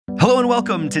Hello and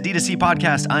welcome to D2C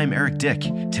Podcast. I'm Eric Dick.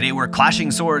 Today we're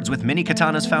clashing swords with Mini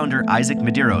Katana's founder, Isaac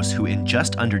Medeiros, who in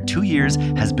just under 2 years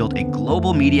has built a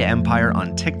global media empire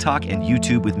on TikTok and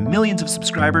YouTube with millions of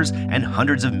subscribers and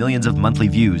hundreds of millions of monthly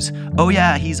views. Oh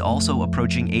yeah, he's also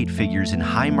approaching 8 figures in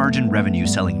high margin revenue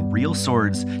selling real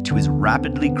swords to his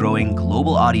rapidly growing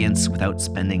global audience without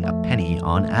spending a penny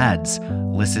on ads.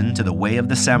 Listen to The Way of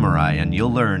the Samurai and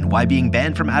you'll learn why being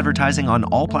banned from advertising on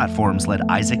all platforms led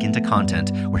Isaac into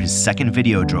content where his second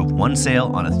video drove 1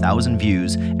 sale on 1,000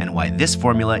 views, and why this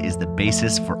formula is the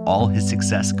basis for all his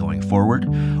success going forward,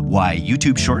 why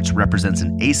YouTube Shorts represents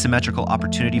an asymmetrical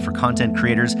opportunity for content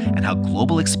creators, and how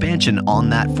global expansion on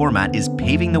that format is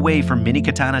paving the way for Mini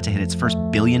Katana to hit its first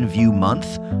billion view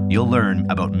month. You'll learn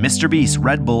about Mr. Beast,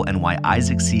 Red Bull, and why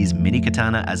Isaac sees Mini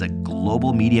Katana as a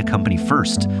global media company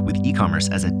first, with e-commerce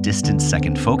as a distant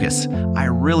second focus. I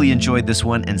really enjoyed this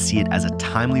one and see it as a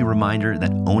timely reminder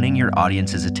that owning your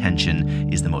audience's attention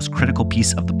is the most critical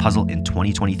piece of the puzzle in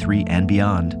 2023 and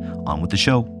beyond. On with the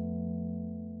show.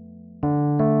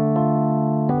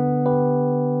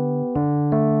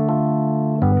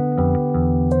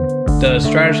 The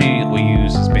strategy we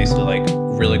use is basically like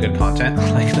really good content.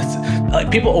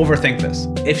 Like people overthink this.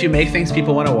 If you make things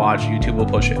people want to watch, YouTube will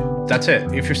push it. That's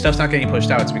it. If your stuff's not getting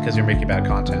pushed out, it's because you're making bad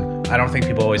content. I don't think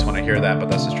people always want to hear that, but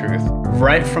that's the truth.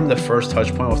 Right from the first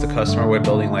touch point with the customer, we're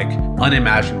building like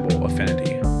unimaginable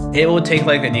affinity. It would take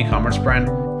like an e-commerce brand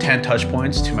 10 touch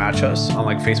points to match us on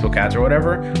like Facebook ads or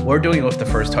whatever. We're doing it with the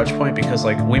first touch point because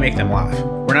like we make them laugh.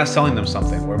 We're not selling them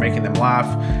something. We're making them laugh.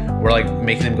 We're like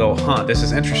making them go, huh, this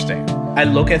is interesting. I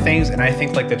look at things and I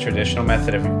think like the traditional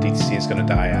method of DTC is going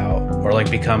to die out or like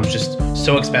become just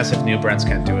so expensive new brands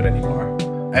can't do it anymore.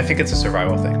 I think it's a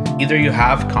survival thing. Either you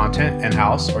have content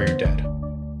in-house or you're dead.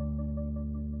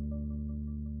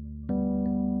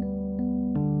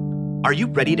 Are you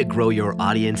ready to grow your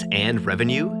audience and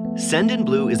revenue?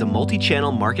 Sendinblue is a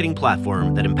multi-channel marketing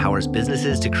platform that empowers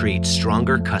businesses to create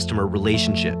stronger customer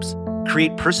relationships.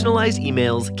 Create personalized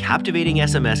emails, captivating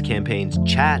SMS campaigns,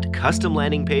 chat, custom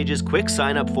landing pages, quick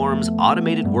sign-up forms,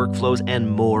 automated workflows,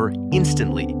 and more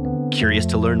instantly. Curious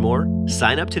to learn more?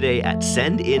 Sign up today at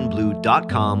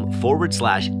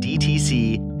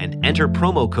sendinblue.com/DTC and enter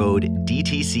promo code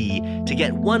DTC to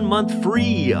get 1 month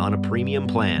free on a premium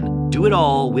plan. Do it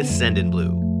all with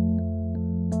Sendinblue.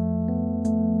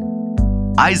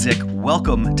 Isaac,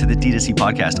 welcome to the D2C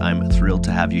Podcast. I'm thrilled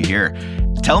to have you here.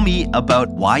 Tell me about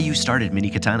why you started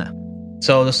Mini Katana.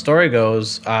 So the story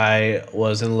goes, I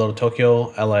was in Little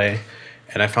Tokyo, LA,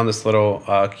 and I found this little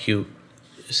cute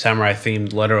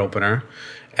samurai-themed letter opener,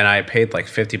 and I paid like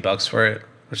 $50 for it,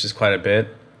 which is quite a bit.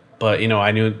 But, you know,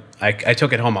 I knew I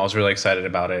took it home. I was really excited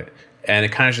about it, and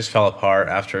it kind of just fell apart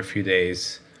after a few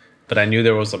days. But I knew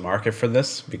there was a market for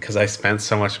this because I spent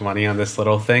so much money on this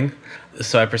little thing.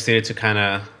 So I proceeded to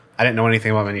I didn't know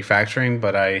anything about manufacturing,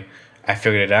 but I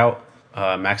figured it out,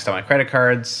 maxed out my credit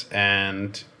cards,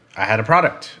 and I had a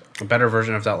product, a better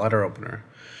version of that letter opener.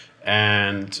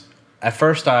 And at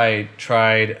first I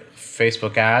tried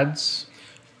Facebook ads,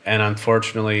 and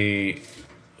unfortunately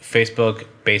Facebook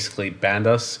basically banned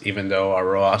us, even though our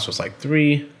ROAS was like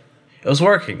 3. It was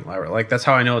working. Like that's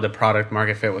how I know the product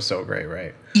market fit was so great,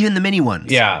 right? Even the mini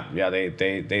ones. Yeah.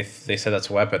 They said that's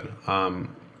a weapon,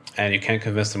 and you can't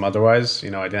convince them otherwise. You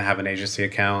know, I didn't have an agency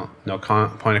account, no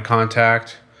point of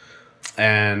contact,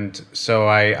 and so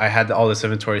I had all this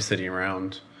inventory sitting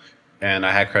around, and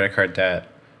I had credit card debt,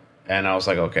 and I was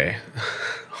like, okay,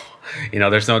 you know,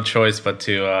 there's no choice but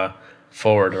to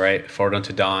forward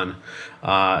onto Dawn,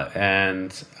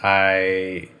 and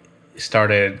I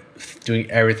started doing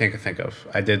everything I could think of.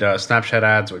 I did Snapchat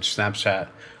ads, which Snapchat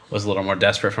was a little more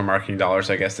desperate for marketing dollars.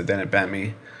 I guess they didn't ban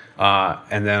me.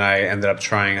 And then I ended up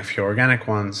trying a few organic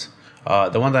ones.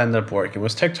 The one that ended up working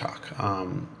was TikTok.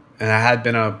 And I had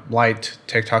been a light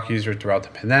TikTok user throughout the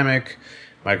pandemic.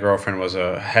 My girlfriend was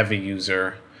a heavy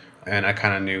user. And I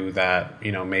kind of knew that,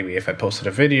 you know, maybe if I posted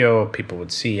a video, people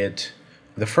would see it.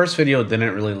 The first video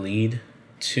didn't really lead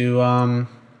to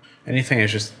anything.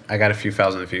 It's just I got a few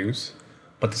thousand views.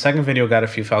 But the second video got a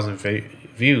few thousand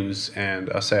views and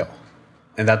a sale.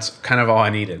 And that's kind of all I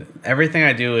needed. Everything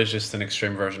I do is just an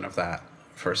extreme version of that.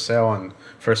 First sale and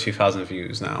first few thousand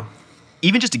views now.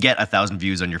 Even just to get 1,000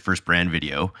 views on your first brand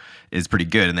video is pretty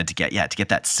good. And then to get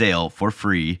that sale for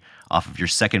free off of your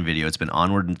second video, it's been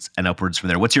onwards and upwards from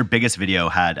there. What's your biggest video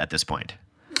had at this point?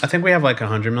 I think we have like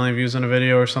 100 million views on a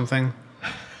video or something.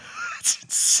 That's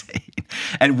insane.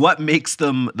 And what makes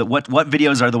them, what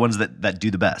videos are the ones that do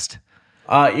the best?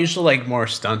 Usually like more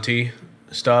stunty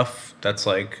stuff. That's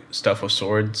like stuff with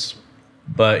swords.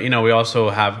 But, we also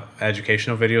have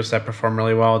educational videos that perform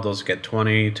really well. Those get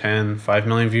 20, 10, 5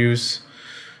 million views.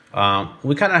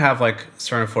 We kind of have like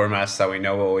certain formats that we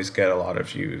know will always get a lot of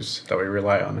views that we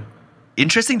rely on.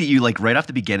 Interesting that you like right off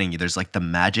the beginning, there's like the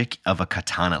magic of a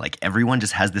katana. Like everyone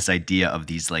just has this idea of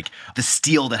these like the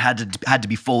steel that had to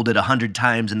be folded 100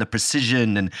 times and the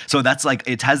precision. And so that's like,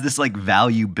 it has this like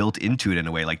value built into it in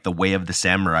a way, like the way of the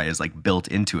samurai is like built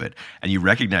into it. And you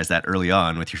recognize that early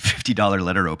on with your $50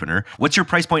 letter opener. What's your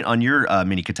price point on your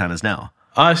mini katanas now?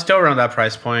 Still around that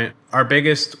price point. Our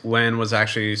biggest win was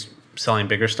actually selling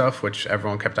bigger stuff, which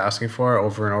everyone kept asking for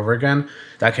over and over again.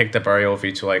 That kicked up our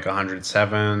AOV to like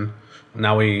 107.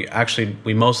 Now we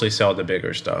mostly sell the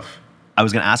bigger stuff. I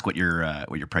was going to ask what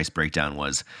your price breakdown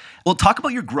was. Well, talk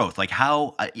about your growth, like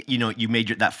how you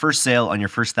made that first sale on your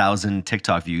first 1,000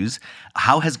 TikTok views.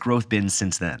 How has growth been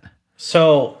since then?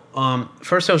 So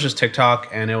first it was just TikTok,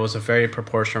 and it was a very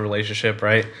proportional relationship,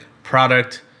 right?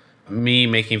 Product, me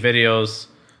making videos,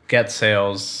 get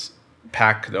sales,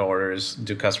 pack the orders,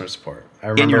 do customer support. I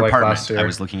remember in your apartment. Last year, I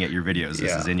was looking at your videos.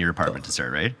 This is in your apartment to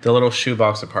start, right? The little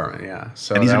shoebox apartment, yeah.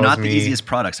 So and these are not the easiest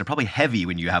products. They're probably heavy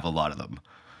when you have a lot of them.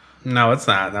 No, it's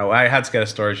not. No, I had to get a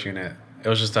storage unit. It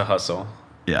was just a hustle.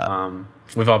 Yeah.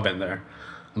 We've all been there.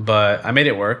 But I made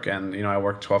it work, and I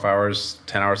worked 12 hours,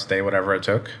 10 hours a day, whatever it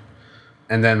took.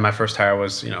 And then my first hire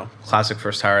was, classic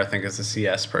first hire, I think, is the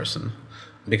CS person,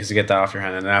 because you get that off your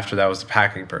hand. And then after that was the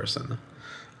packing person.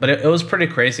 But it was pretty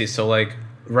crazy. So like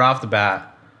right off the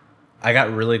bat, I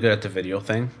got really good at the video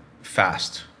thing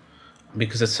fast,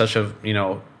 because it's such a,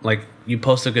 like you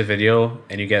post a good video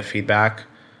and you get feedback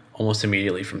almost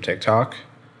immediately from TikTok.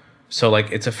 So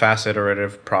like it's a fast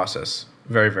iterative process,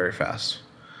 very, very fast.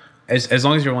 As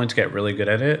long as you're willing to get really good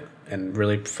at it and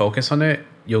really focus on it,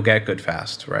 you'll get good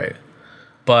fast, right?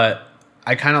 But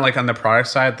I kind of like on the product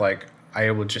side, like I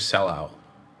would just sell out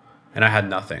and I had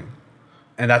nothing.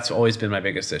 And that's always been my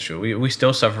biggest issue. We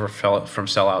still suffer from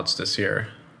sellouts this year,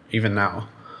 even now.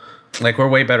 Like we're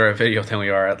way better at video than we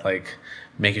are at like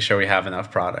making sure we have enough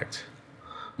product.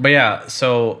 But yeah,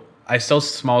 so I sold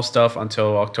small stuff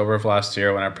until October of last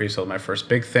year when I pre-sold my first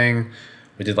big thing.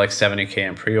 We did like 70K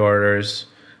in pre-orders.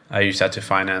 I used that to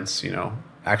finance,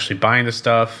 actually buying the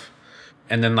stuff.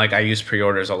 And then like I used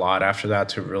pre-orders a lot after that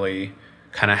to really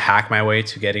kind of hack my way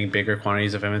to getting bigger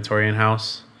quantities of inventory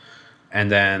in-house. And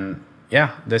then,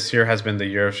 yeah, this year has been the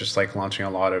year of just like launching a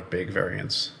lot of big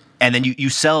variants. And then you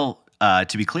sell,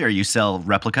 to be clear, you sell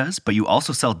replicas, but you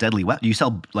also sell deadly weapons. You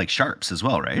sell like sharps as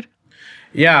well, right?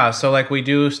 Yeah, so like we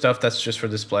do stuff that's just for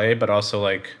display, but also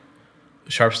like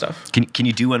sharp stuff. Can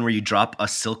you do one where you drop a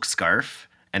silk scarf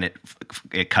and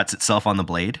it cuts itself on the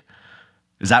blade?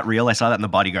 Is that real? I saw that in The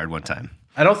Bodyguard one time.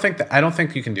 I don't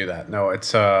think you can do that. No,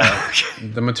 it's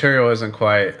the material isn't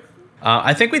quite.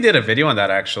 I think we did a video on that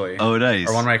actually. Oh, nice.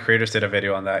 Or one of my creators did a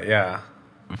video on that. Yeah.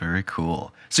 Very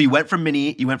cool. So you went from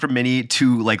mini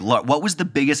to like, what was the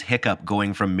biggest hiccup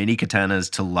going from mini katanas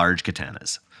to large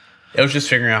katanas? It was just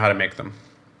figuring out how to make them.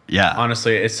 Yeah.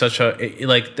 Honestly, it's such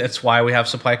that's why we have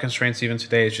supply constraints even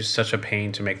today. It's just such a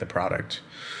pain to make the product.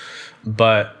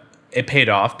 But it paid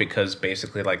off because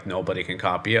basically like nobody can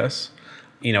copy us.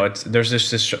 There's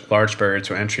this large barrier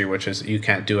to entry, which is you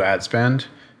can't do ad spend.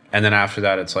 And then after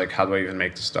that, it's like, how do I even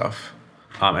make the stuff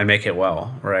and make it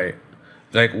well, right?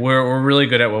 Like we're really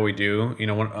good at what we do.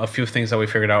 A few things that we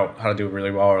figured out how to do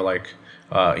really well are like,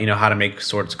 how to make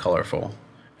swords colorful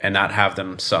and not have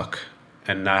them suck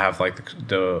and not have like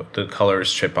the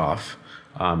colors chip off.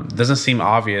 Doesn't seem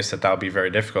obvious that would be very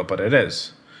difficult, but it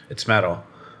is. It's metal.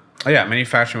 Oh, yeah,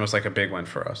 manufacturing was like a big win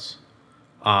for us.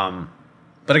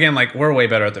 But again, like we're way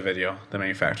better at the video than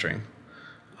manufacturing.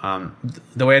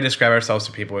 The way I describe ourselves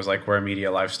to people is like we're a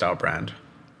media lifestyle brand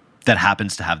that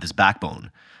happens to have this backbone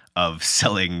of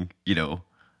selling,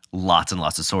 lots and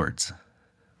lots of swords.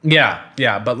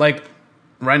 Yeah. But like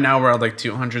right now we're at like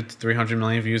 200 to 300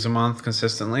 million views a month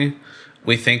consistently.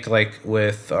 We think like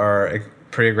with our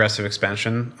pretty aggressive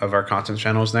expansion of our content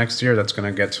channels next year, that's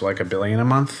going to get to like 1 billion a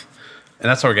month. And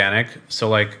that's organic. So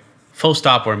like full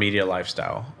stop, we're media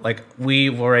lifestyle. Like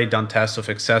we've already done tests of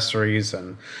accessories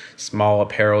and small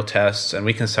apparel tests, and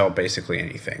we can sell basically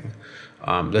anything.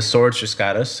 The swords just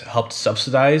helped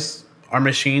subsidize our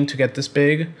machine to get this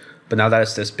big. But now that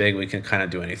it's this big, we can kind of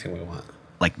do anything we want.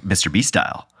 Like Mr. Beast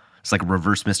style. It's like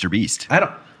reverse Mr. Beast. I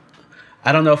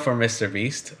don't know for Mr.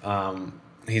 Beast.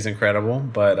 He's incredible.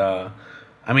 But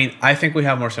I think we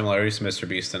have more similarities to Mr.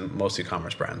 Beast than most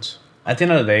e-commerce brands. At the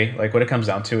end of the day, like what it comes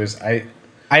down to is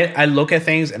I look at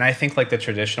things and I think like the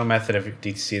traditional method of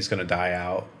DTC is going to die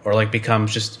out or like become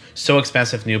just so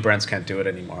expensive new brands can't do it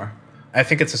anymore. I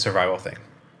think it's a survival thing.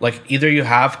 Like either you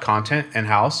have content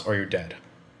in-house or you're dead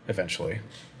eventually.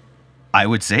 I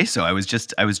would say so. I was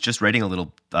just writing a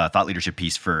little thought leadership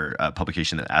piece for a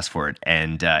publication that asked for it,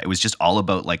 and it was just all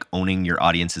about like owning your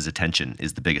audience's attention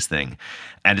is the biggest thing.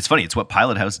 And it's funny, it's what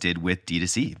Pilot House did with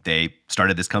D2C. They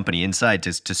started this company inside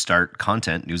to start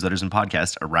content, newsletters, and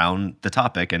podcasts around the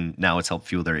topic, and now it's helped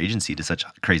fuel their agency to such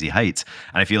crazy heights.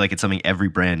 And I feel like it's something every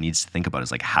brand needs to think about.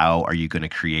 Is like, how are you going to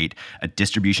create a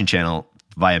distribution channel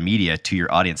via media to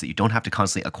your audience that you don't have to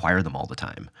constantly acquire them all the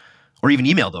time, or even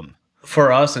email them?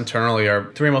 For us internally,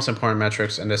 our three most important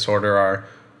metrics in this order are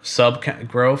sub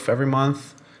growth every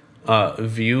month,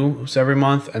 views every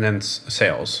month, and then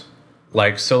sales.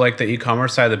 Like the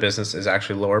e-commerce side of the business is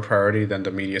actually lower priority than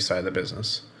the media side of the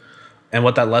business. And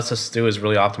what that lets us do is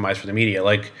really optimize for the media.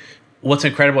 Like what's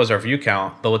incredible is our view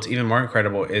count, but what's even more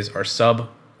incredible is our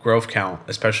sub growth count,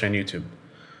 especially on YouTube.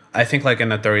 I think like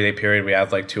in a 30-day period, we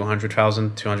had like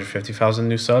 200,000, 250,000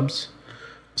 new subs.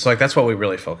 So like that's what we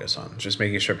really focus on, just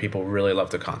making sure people really love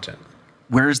the content.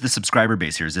 Where is the subscriber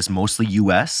base here? Is this mostly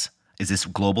US? Is this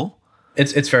global?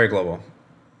 It's very global.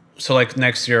 So like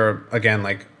next year, again,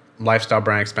 like lifestyle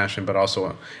brand expansion, but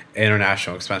also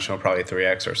international expansion will probably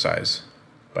 3x our size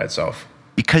by itself.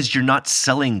 Because you're not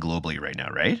selling globally right now,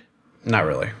 right? Not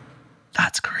really.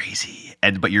 That's crazy.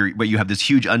 But you have this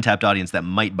huge untapped audience that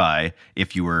might buy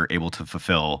if you were able to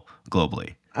fulfill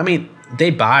globally. I mean,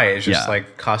 they buy. It's just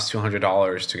like costs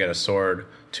 $200 to get a sword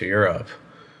to Europe,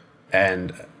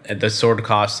 and the sword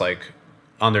costs like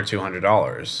under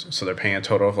 $200. So they're paying a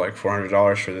total of like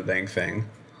 $400 for the dang thing.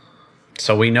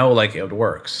 So we know like it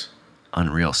works.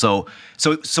 Unreal. So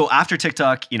after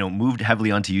TikTok, moved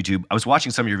heavily onto YouTube. I was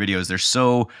watching some of your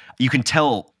videos. You can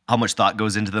tell how much thought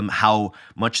goes into them, how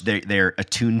much they're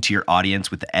attuned to your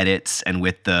audience with the edits and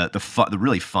with the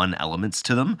really fun elements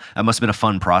to them. That must have been a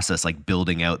fun process, like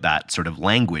building out that sort of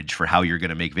language for how you're going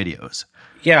to make videos.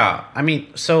 Yeah. I mean,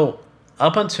 so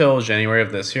up until January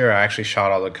of this year, I actually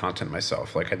shot all the content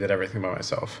myself. Like I did everything by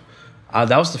myself.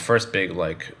 That was the first big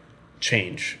like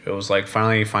change. It was like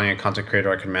finally finding a content creator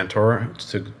I could mentor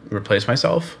to replace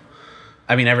myself.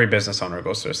 I mean, every business owner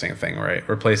goes through the same thing, right?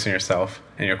 Replacing yourself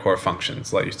and your core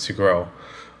functions let you to grow.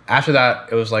 After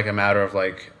that, it was like a matter of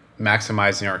like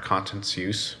maximizing our content's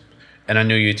use. And I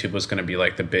knew YouTube was going to be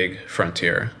like the big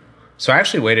frontier. So I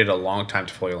actually waited a long time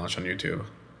to fully launch on YouTube.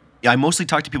 I mostly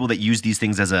talk to people that use these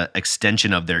things as an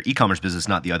extension of their e-commerce business,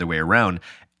 not the other way around.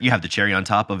 You have the cherry on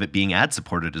top of it being ad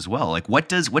supported as well. Like what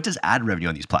does ad revenue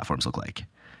on these platforms look like?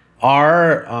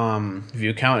 Our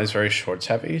view count is very shorts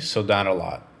heavy, so not a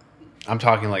lot. I'm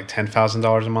talking like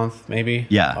 $10,000 a month, maybe.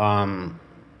 Yeah.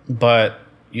 But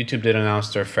YouTube did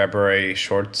announce their February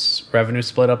shorts revenue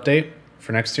split update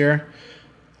for next year.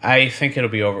 I think it'll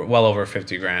be well over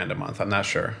 50 grand a month. I'm not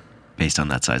sure. Based on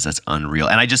that size, that's unreal.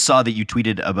 And I just saw that you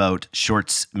tweeted about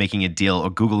Shorts making a deal, or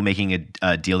Google making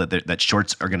a deal that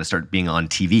Shorts are going to start being on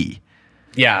TV.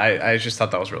 Yeah, I just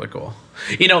thought that was really cool.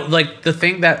 Like the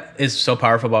thing that is so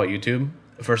powerful about YouTube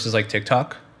versus like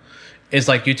TikTok is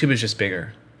like YouTube is just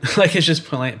bigger. Like it's just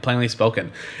plainly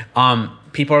spoken.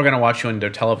 People are going to watch you on their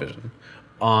television,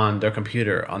 on their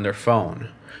computer, on their phone.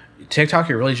 TikTok,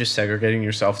 you're really just segregating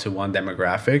yourself to one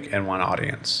demographic and one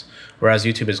audience. Whereas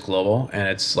YouTube is global and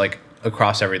it's like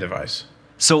across every device.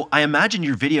 So I imagine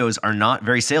your videos are not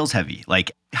very sales heavy.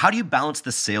 Like how do you balance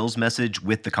the sales message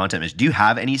with the content message? Do you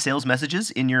have any sales messages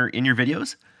in your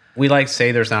videos? We like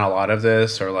say there's not a lot of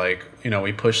this, or like,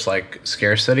 we push like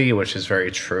scarcity, which is very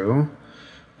true.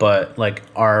 But like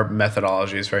our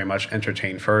methodology is very much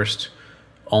entertain first,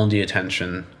 own the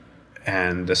attention,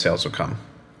 and the sales will come.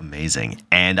 Amazing.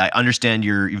 And I understand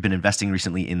you've been investing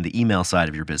recently in the email side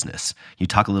of your business. You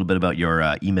talk a little bit about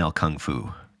your email kung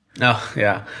fu. Oh,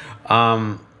 yeah.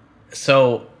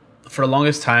 So for the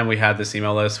longest time, we had this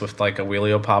email list with like a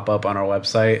Wheelio pop-up on our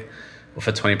website with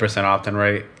a 20% opt-in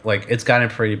rate. Like it's gotten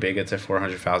pretty big. It's at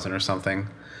 400,000 or something.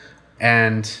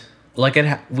 And like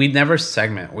we never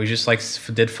segment. We just like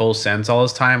did full sends all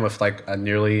this time with like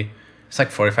it's like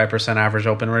 45% average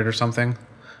open rate or something.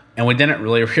 And we didn't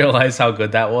really realize how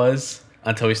good that was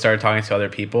until we started talking to other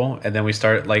people. And then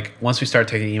once we started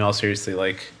taking email seriously,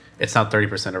 like it's now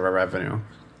 30% of our revenue.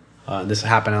 This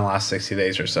happened in the last 60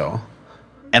 days or so.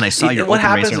 And I saw your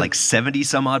open rates are like 70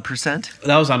 some odd percent.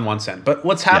 That was on one cent. But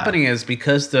what's happening is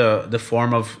because the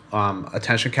form of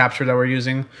attention capture that we're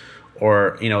using,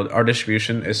 or our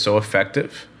distribution is so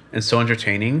effective and so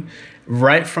entertaining,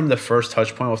 right from the first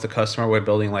touch point with the customer, we're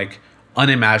building like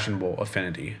unimaginable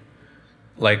affinity.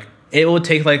 Like it would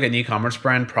take like an e-commerce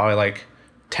brand probably like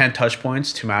 10 touch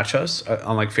points to match us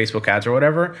on like Facebook ads or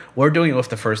whatever. We're doing it with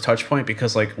the first touch point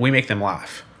because like we make them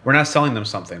laugh. We're not selling them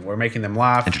something. We're making them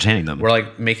laugh. Entertaining them. We're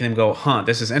like making them go, huh,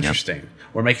 this is interesting. Yep.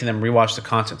 We're making them rewatch the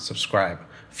content, subscribe,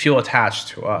 feel attached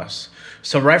to us.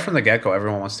 So right from the get-go,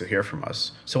 everyone wants to hear from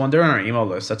us. So when they're on our email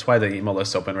list, that's why the email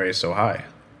list open rate is so high.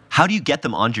 How do you get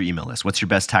them onto your email list? What's your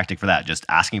best tactic for that? Just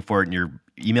asking for it in your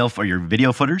email for your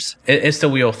video footers? It's the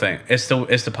wheel thing. It's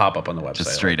the pop-up on the website.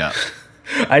 Just straight up.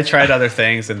 I tried other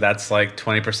things, and that's like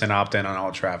 20% opt-in on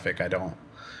all traffic. I don't.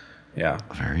 Yeah.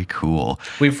 Very cool.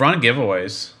 We've run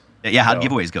giveaways. Yeah, how'd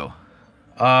giveaways go?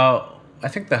 I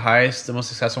think the most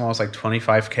successful one was like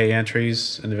 25K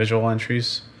entries, individual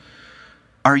entries.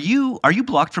 Are you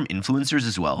blocked from influencers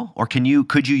as well? Or could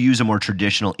you use a more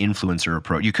traditional influencer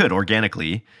approach? You could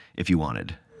organically if you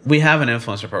wanted. We have an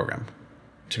influencer program,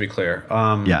 to be clear.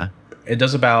 Yeah. It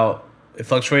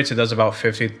fluctuates. It does about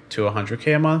 50 to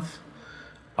 100K a month.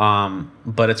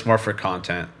 But it's more for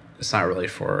content. It's not really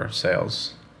for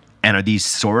sales. And are these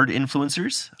sword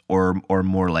influencers or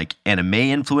more like anime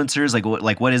influencers?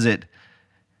 Like what is it?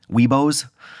 Weebos?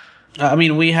 I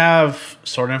mean, we have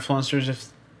sword influencers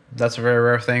if that's a very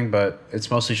rare thing, but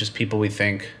it's mostly just people we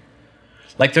think.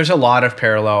 Like there's a lot of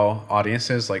parallel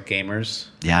audiences, like gamers.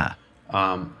 Yeah.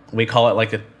 We call it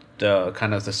like the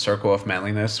kind of the circle of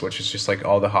manliness, which is just like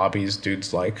all the hobbies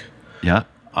dudes like. Yeah.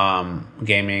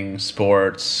 Gaming,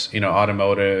 sports,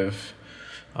 automotive.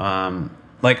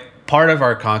 Like part of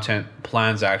our content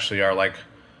plans actually are like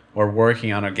we're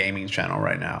working on a gaming channel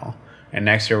right now, and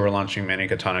next year we're launching Mini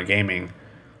Katana Gaming,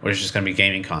 which is just going to be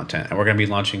gaming content, and we're going to be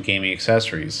launching gaming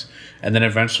accessories, and then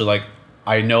eventually, like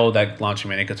I know that launching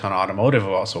Mini Katana Automotive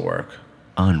will also work.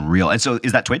 Unreal. And so,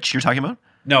 is that Twitch you're talking about?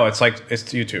 No, it's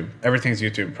YouTube. Everything's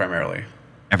YouTube primarily.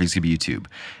 Everything's gonna be YouTube.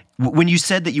 When you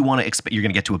said that you want to you're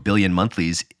going to get to 1 billion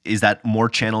monthlies, is that more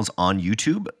channels on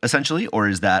YouTube essentially, or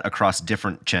is that across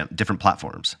different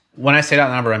platforms? When I say that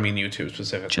number, I mean YouTube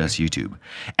specifically. Just YouTube.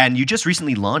 And you just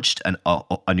recently launched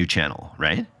a new channel,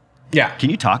 right? Yeah. Can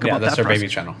you talk about that? That's our baby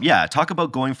channel. Yeah, talk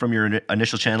about going from your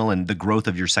initial channel and the growth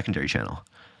of your secondary channel.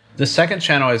 The second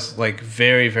channel is like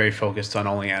very, very focused on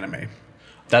only anime.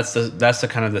 That's the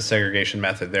kind of the segregation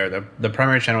method there. The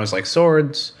primary channel is like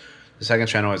swords. The second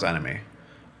channel is anime.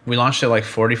 We launched it like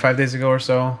 45 days ago or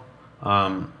so.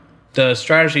 The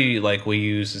strategy like we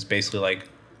use is basically like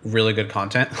really good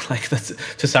content. Like that's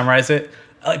to summarize it.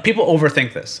 Like people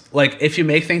overthink this. Like if you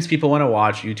make things people want to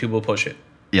watch, YouTube will push it.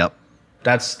 Yep.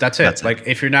 That's it. Like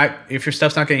if your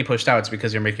stuff's not getting pushed out, it's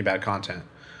because you're making bad content.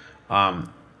 And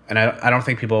I don't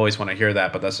think people always want to hear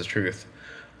that, but that's the truth.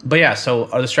 But yeah, so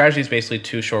the strategy is basically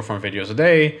 2 short form videos a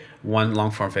day, 1 long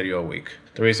form video a week.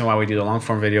 The reason why we do the long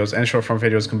form videos and short form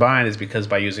videos combined is because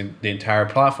by using the entire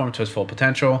platform to its full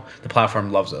potential, the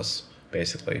platform loves us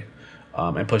basically,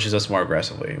 and pushes us more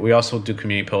aggressively. We also do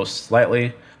community posts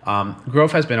slightly.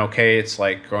 Growth has been okay. It's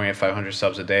like growing at 500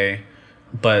 subs a day,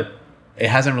 but it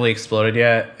hasn't really exploded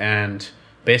yet. And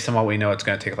based on what we know, it's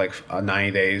going to take like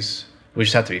 90 days. We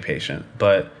just have to be patient.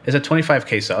 But it's at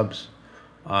 25K subs.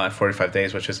 45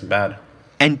 days, which isn't bad.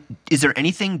 And is there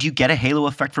anything, do you get a halo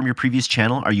effect from your previous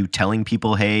channel? Are you telling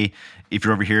people, hey, if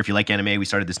you're over here, if you like anime, we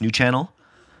started this new channel?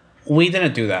 We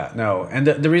didn't do that, no. And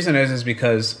the reason is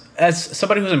because as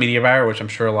somebody who's a media buyer, which I'm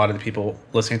sure a lot of the people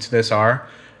listening to this are,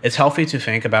 it's healthy to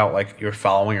think about like your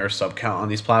following or sub count on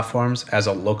these platforms as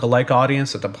a lookalike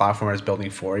audience that the platform is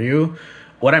building for you.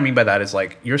 What I mean by that is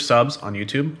like your subs on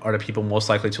YouTube are the people most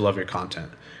likely to love your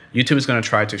content. YouTube is going to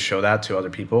try to show that to other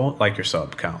people, like your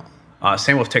sub count.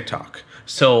 Same with TikTok.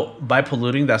 So by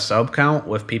polluting that sub count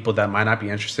with people that might not be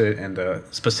interested in the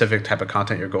specific type of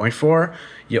content you're going for,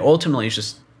 you ultimately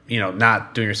just,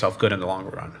 not doing yourself good in the long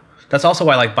run. That's also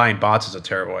why like buying bots is a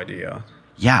terrible idea.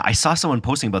 Yeah, I saw someone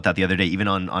posting about that the other day, even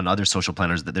on other social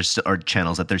planners, that or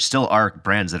channels, that there still are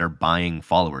brands that are buying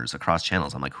followers across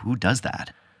channels. I'm like, who does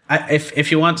that?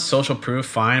 If you want social proof,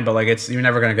 fine, but like you're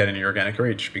never going to get any organic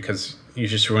reach because you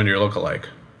just ruined your lookalike.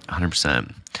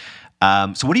 100%.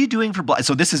 So what are you doing for Black?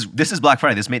 So this is Black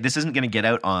Friday. This isn't going to get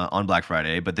out on Black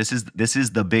Friday, but this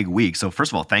is the big week. So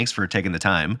first of all, thanks for taking the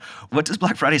time. What does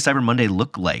Black Friday, Cyber Monday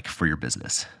look like for your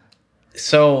business?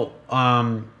 So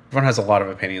everyone has a lot of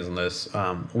opinions on this.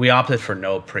 We opted for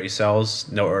no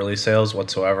pre-sales, no early sales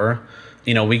whatsoever.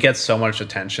 We get so much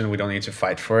attention, we don't need to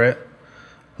fight for it.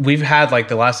 We've had like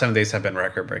the last 7 days have been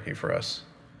record breaking for us.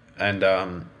 And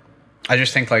I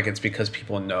just think like it's because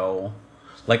people know,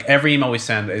 like every email we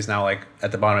send is now like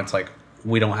at the bottom, it's like,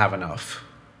 we don't have enough.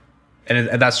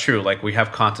 And that's true. Like we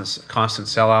have constant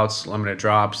sellouts, limited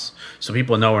drops. So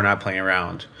people know we're not playing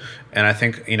around. And I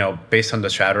think, based on the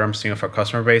chatter I'm seeing of our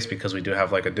customer base, because we do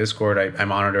have like a Discord, I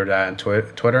monitor that on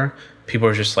Twitter. people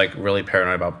are just like really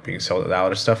paranoid about being sold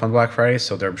out of stuff on Black Friday,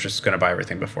 so they're just gonna buy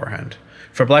everything beforehand.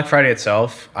 For Black Friday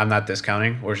itself, I'm not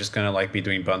discounting. We're just gonna like be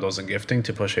doing bundles and gifting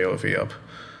to push AOV up.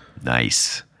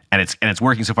 Nice. And it's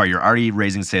working so far. You're already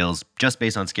raising sales just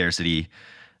based on scarcity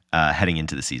heading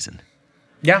into the season.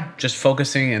 Yeah, just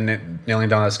focusing and nailing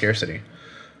down that scarcity.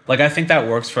 Like I think that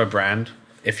works for a brand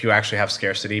if you actually have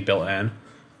scarcity built in,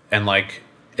 and like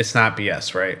it's not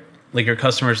BS, right? Like your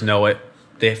customers know it.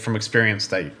 They from experience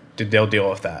that they'll deal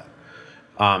with that.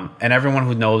 And everyone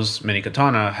who knows Mini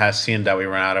Katana has seen that we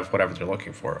run out of whatever they're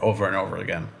looking for over and over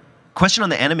again. Question on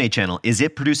the anime channel: is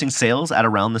it producing sales at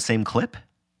around the same clip?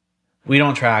 We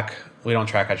don't track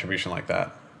attribution like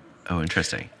that. Oh,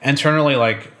 interesting. Internally,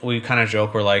 like we kind of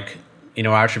joke, we're like,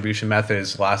 our attribution method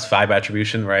is last 5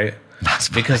 attribution, right?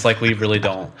 Because like we really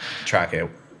don't track it.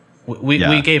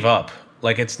 We gave up.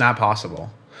 Like it's not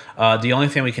possible. The only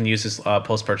thing we can use is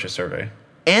post-purchase survey.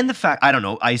 And the fact, I don't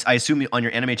know, I assume on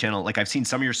your anime channel, like I've seen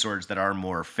some of your swords that are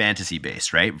more fantasy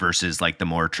based, right? Versus like the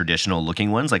more traditional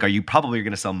looking ones. Like, are you probably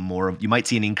going to sell more of, you might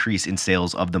see an increase in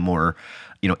sales of the more,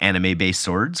 anime based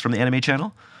swords from the anime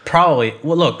channel? Probably.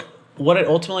 Well, look, what it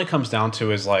ultimately comes down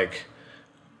to is like,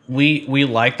 we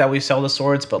like that we sell the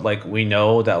swords, but like we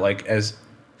know that like as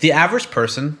the average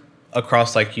person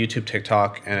across like YouTube,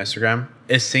 TikTok, and Instagram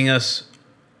is seeing us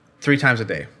 3 times a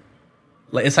day.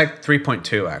 Like it's like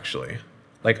 3.2 actually.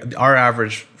 Like our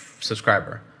average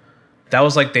subscriber. That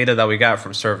was like data that we got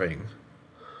from surveying.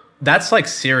 That's like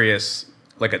serious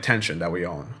like attention that we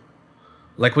own.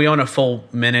 Like we own a full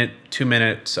minute, 2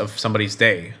 minutes of somebody's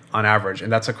day on average.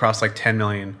 And that's across like 10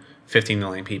 million, 15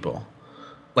 million people.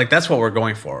 Like that's what we're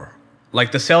going for.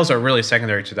 Like the sales are really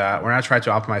secondary to that. We're not trying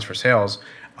to optimize for sales.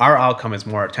 Our outcome is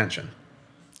more attention.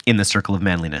 In the circle of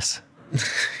manliness.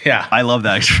 Yeah. I love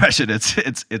that expression.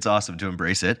 It's awesome to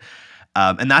embrace it.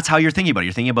 And that's how you're thinking about it.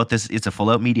 You're thinking about this. It's a full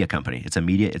out media company.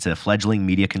 It's a fledgling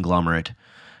media conglomerate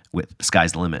with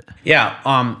sky's the limit.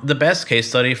 Yeah. The best case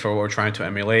study for what we're trying to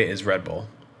emulate is Red Bull.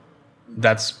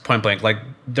 That's point blank. Like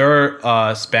their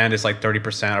spend is like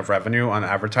 30% of revenue on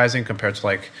advertising compared to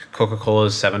like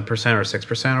Coca-Cola's 7% or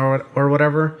 6% or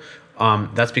whatever.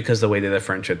 That's because the way they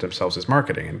differentiate themselves is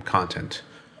marketing and content.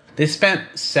 They spent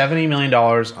 $70 million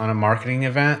on a marketing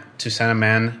event to send a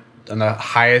man on the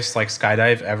highest like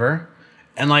skydive ever.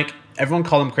 And like everyone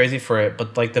called them crazy for it,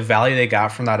 but like the value they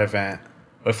got from that event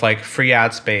with like free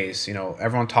ad space,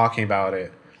 everyone talking about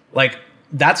it, like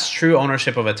that's true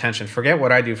ownership of attention. Forget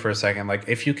what I do for a second. Like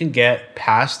if you can get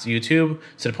past YouTube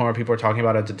to the point where people are talking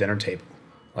about it at the dinner table,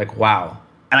 like wow.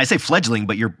 And I say fledgling,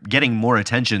 but you're getting more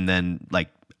attention than like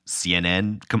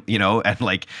CNN, and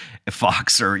like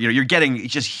Fox, or you're getting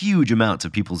just huge amounts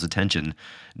of people's attention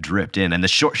dripped in. And the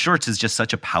shorts is just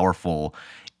such a powerful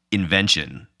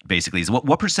invention. Basically, is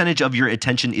what percentage of your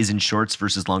attention is in shorts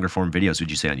versus longer form videos? Would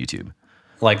you say on YouTube?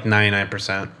 Like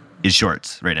 99% is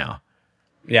shorts right now.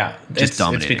 Yeah, it's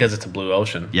because it's a blue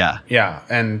ocean. Yeah.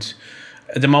 And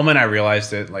the moment I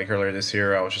realized it, like earlier this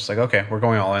year, I was just like, okay, we're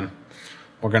going all in.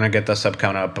 We're gonna get the sub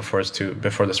count up before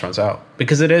this runs out,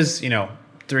 because it is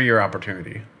 3-year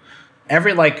opportunity.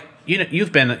 Every like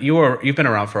you've been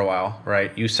around for a while,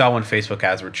 right? You saw when Facebook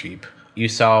ads were cheap. You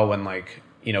saw when like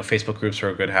Facebook groups were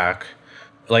a good hack.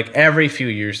 Like every few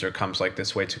years there comes like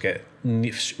this way to get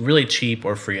really cheap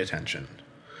or free attention.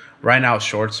 Right now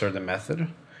shorts are the method.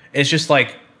 It's just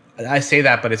like I say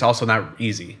that, but it's also not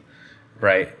easy,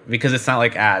 right? Because it's not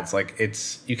like ads. Like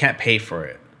you can't pay for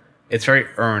it. It's very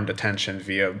earned attention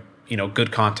via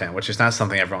good content, which is not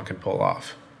something everyone can pull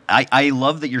off. I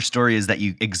love that your story is that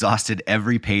you exhausted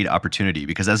every paid opportunity,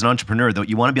 because as an entrepreneur, though,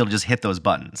 you want to be able to just hit those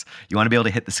buttons. You want to be able to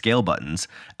hit the scale buttons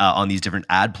on these different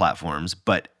ad platforms.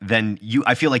 But then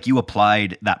I feel like you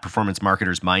applied that performance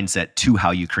marketer's mindset to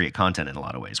how you create content in a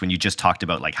lot of ways. When you just talked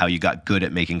about like how you got good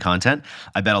at making content,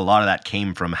 I bet a lot of that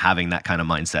came from having that kind of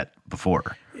mindset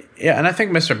before. Yeah, and I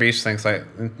think Mr. Beast thinks, like,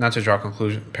 not to draw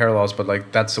parallels, but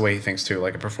like that's the way he thinks too,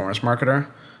 like a performance marketer.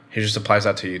 He just applies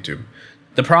that to YouTube.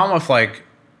 The problem with like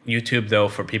YouTube though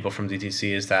for people from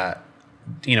DTC is that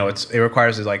it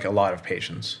requires like a lot of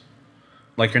patience.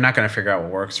 Like you're not going to figure out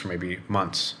what works for maybe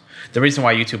months. The reason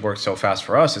why YouTube worked so fast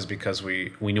for us is because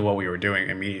we knew what we were doing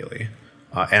immediately,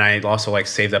 and I also like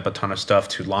saved up a ton of stuff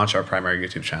to launch our primary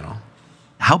YouTube channel.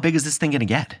 How big is this thing going to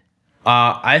get?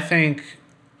 I think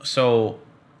so.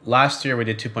 Last year we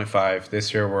did 2.5.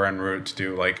 This year we're en route to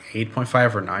do like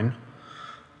 8.5 or 9.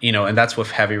 And that's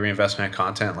with heavy reinvestment in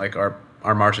content. Like our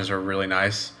margins are really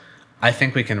nice. I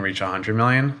think we can reach 100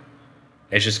 million.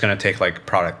 It's just going to take like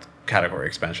product category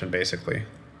expansion, basically.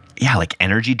 Yeah, like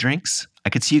energy drinks.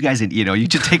 I could see you guys in, you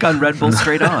just take on Red Bull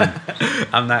straight on.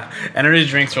 I'm not. Energy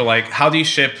drinks are like, how do you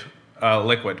ship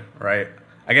Liquid, right?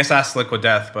 I guess Ask Liquid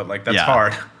Death, but like that's Yeah.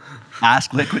 hard.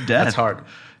 Ask Liquid Death. That's hard.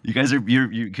 You guys are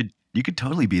you could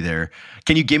totally be there.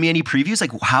 Can you give me any previews?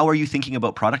 Like, how are you thinking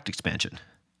about product expansion?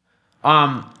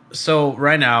 So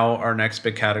right now, our next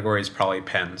big category is probably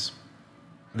pens.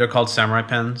 They're called samurai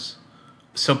pens.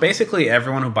 So basically,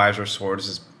 everyone who buys our swords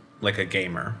is like a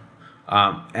gamer.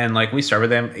 And like we start with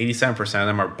them, 87% of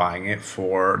them are buying it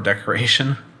for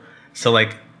decoration. So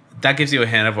like that gives you a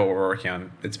hint of what we're working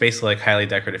on. It's basically like highly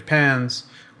decorative pens.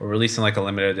 We're releasing like a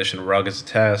limited edition rug as a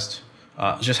test.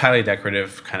 Just highly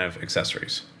decorative kind of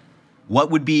accessories.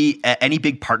 What would be any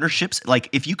big partnerships? Like,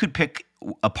 if you could pick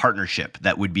a partnership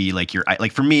that would be like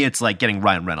like for me, it's like getting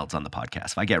Ryan Reynolds on the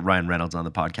podcast. If I get Ryan Reynolds on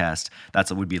the podcast, that's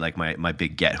what would be like my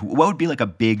big get. What would be like a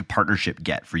big partnership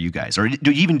get for you guys? Or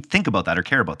do you even think about that or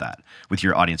care about that with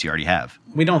your audience you already have?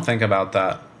 We don't think about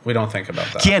that.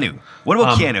 Keanu. What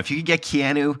about Keanu? If you could get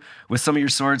Keanu with some of your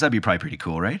swords, that'd be probably pretty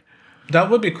cool, right? That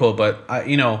would be cool, but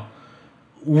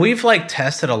we've like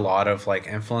tested a lot of like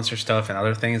influencer stuff and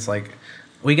other things. Like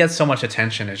we get so much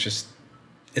attention,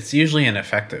 it's usually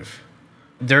ineffective.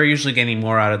 They're usually getting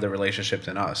more out of the relationship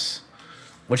than us,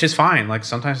 which is fine. Like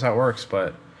sometimes that works,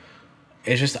 but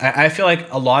it's just I feel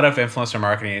like a lot of influencer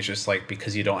marketing is just like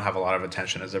because you don't have a lot of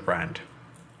attention as a brand,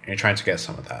 and you're trying to get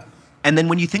some of that. And then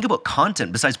when you think about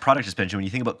content, besides product expansion, when you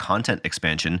think about content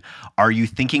expansion, are you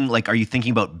thinking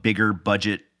about bigger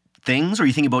budget things, or are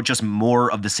you thinking about just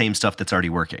more of the same stuff that's already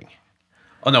working?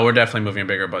 Oh no, we're definitely moving a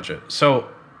bigger budget. So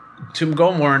to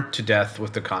go more into depth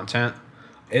with the content,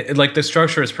 like the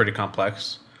structure is pretty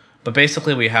complex, but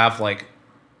basically we have like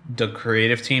the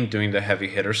creative team doing the heavy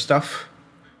hitter stuff,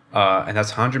 and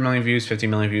that's 100 million views, 50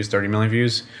 million views, 30 million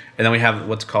views, and then we have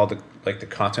what's called the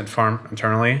content farm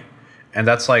internally, and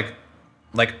that's like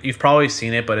you've probably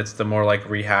seen it, but it's the more like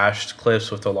rehashed clips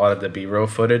with a lot of the B-roll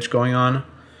footage going on.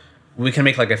 We can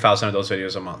make like 1,000 of those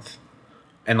videos a month,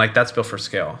 and like that's built for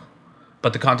scale.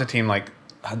 But the content team like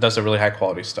does the really high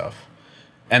quality stuff,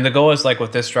 and the goal is like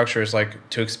with this structure is like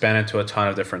to expand into a ton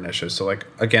of different niches. So like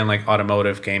again like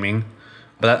automotive, gaming,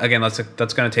 but that, again that's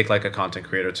going to take like a content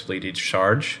creator to lead each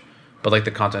charge. But like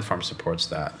the content farm supports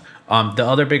that. The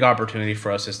other big opportunity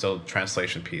for us is the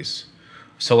translation piece.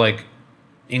 So like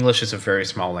English is a very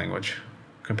small language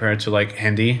compared to like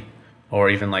Hindi or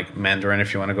even like Mandarin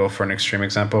if you want to go for an extreme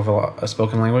example of a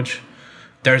spoken language.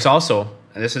 There's also,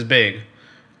 and this is big,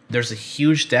 there's a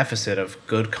huge deficit of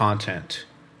good content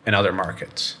in other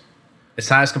markets. It's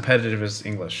not as competitive as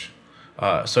English.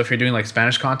 So if you're doing like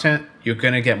Spanish content, you're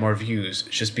going to get more views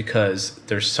just because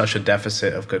there's such a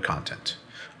deficit of good content.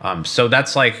 So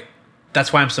that's why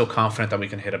I'm so confident that we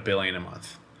can hit 1 billion a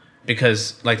month,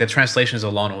 because like the translations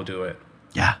alone will do it.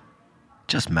 Yeah,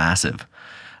 just massive.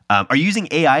 Are you using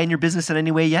AI in your business in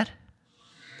any way yet?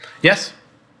 Yes.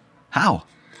 How?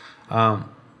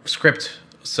 Script.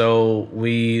 So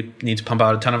we need to pump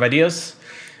out a ton of ideas,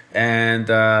 and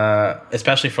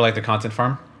especially for like the content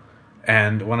farm.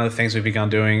 And one of the things we've begun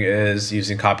doing is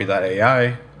using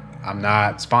Copy.ai. I'm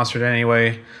not sponsored in any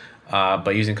way,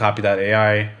 but using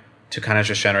Copy.ai to kind of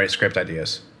just generate script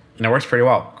ideas. And it works pretty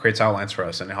well. Creates outlines for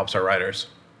us, and it helps our writers.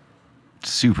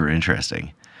 Super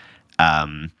interesting.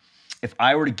 If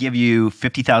I were to give you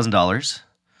 $50,000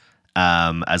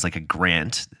 as like a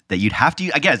grant that you'd have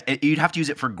to, I guess you'd have to use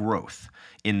it for growth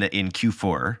in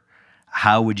Q4,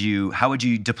 how would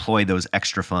you deploy those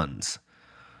extra funds?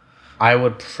 I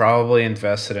would probably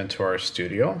invest it into our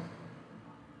studio.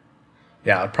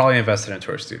 Yeah, I'd probably invest it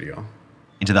into our studio.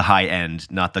 Into the high end,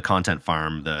 not the content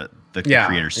farm, the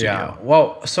creator studio. Yeah.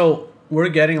 Well, so we're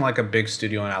getting like a big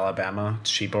studio in Alabama. It's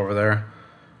cheap over there.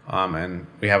 And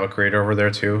we have a creator over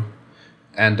there too.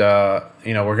 And,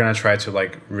 we're going to try to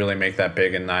like really make that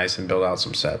big and nice and build out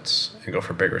some sets and go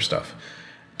for bigger stuff.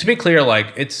 To be clear,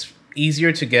 like it's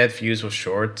easier to get views with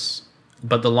shorts,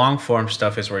 but the long form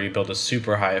stuff is where you build a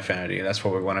super high affinity. That's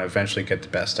what we want to eventually get the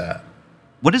best at.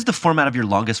 What is the format of your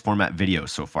longest format video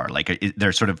so far? Like are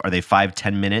they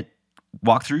 5-10 minute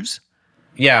walkthroughs?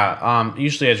 Yeah.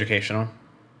 Usually educational.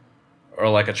 Or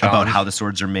like a challenge. About how the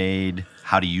swords are made,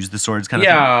 how to use the swords kind of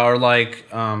thing? Yeah, or like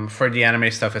for the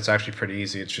anime stuff, it's actually pretty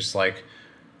easy. It's just like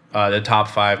the top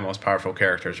 5 most powerful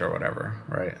characters or whatever,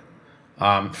 right?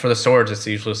 For the swords, it's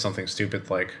usually something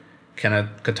stupid like, can a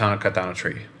katana cut down a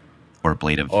tree? Or a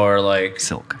blade of or like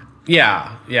silk.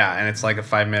 Yeah, and it's like a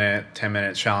 5-minute,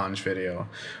 10-minute challenge video.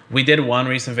 We did one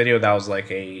recent video that was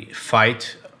like a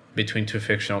fight between 2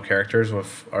 fictional characters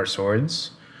with our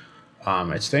swords.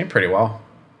 It's doing pretty well.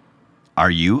 Are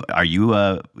you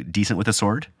decent with a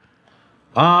sword?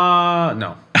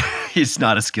 No. It's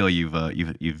not a skill you've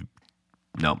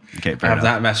no. Okay, fair I have enough.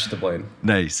 not mastered the blade.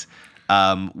 Nice.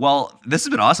 Well, this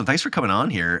has been awesome. Thanks for coming on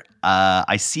here.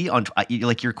 I see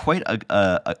you're quite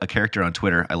a character on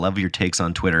Twitter. I love your takes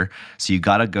on Twitter. So you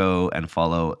got to go and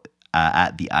follow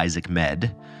at the Isaac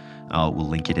Med. We'll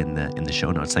link it in the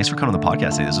show notes. Thanks for coming on the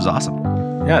podcast today. This was awesome.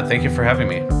 Yeah, thank you for having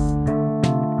me.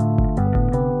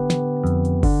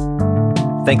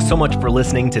 Thanks so much for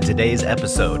listening to today's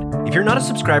episode. If you're not a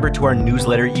subscriber to our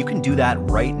newsletter, you can do that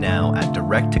right now at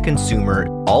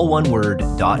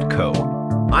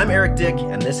directtoconsumer.co. I'm Eric Dick,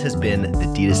 and this has been the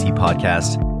D2C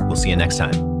Podcast. We'll see you next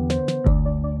time.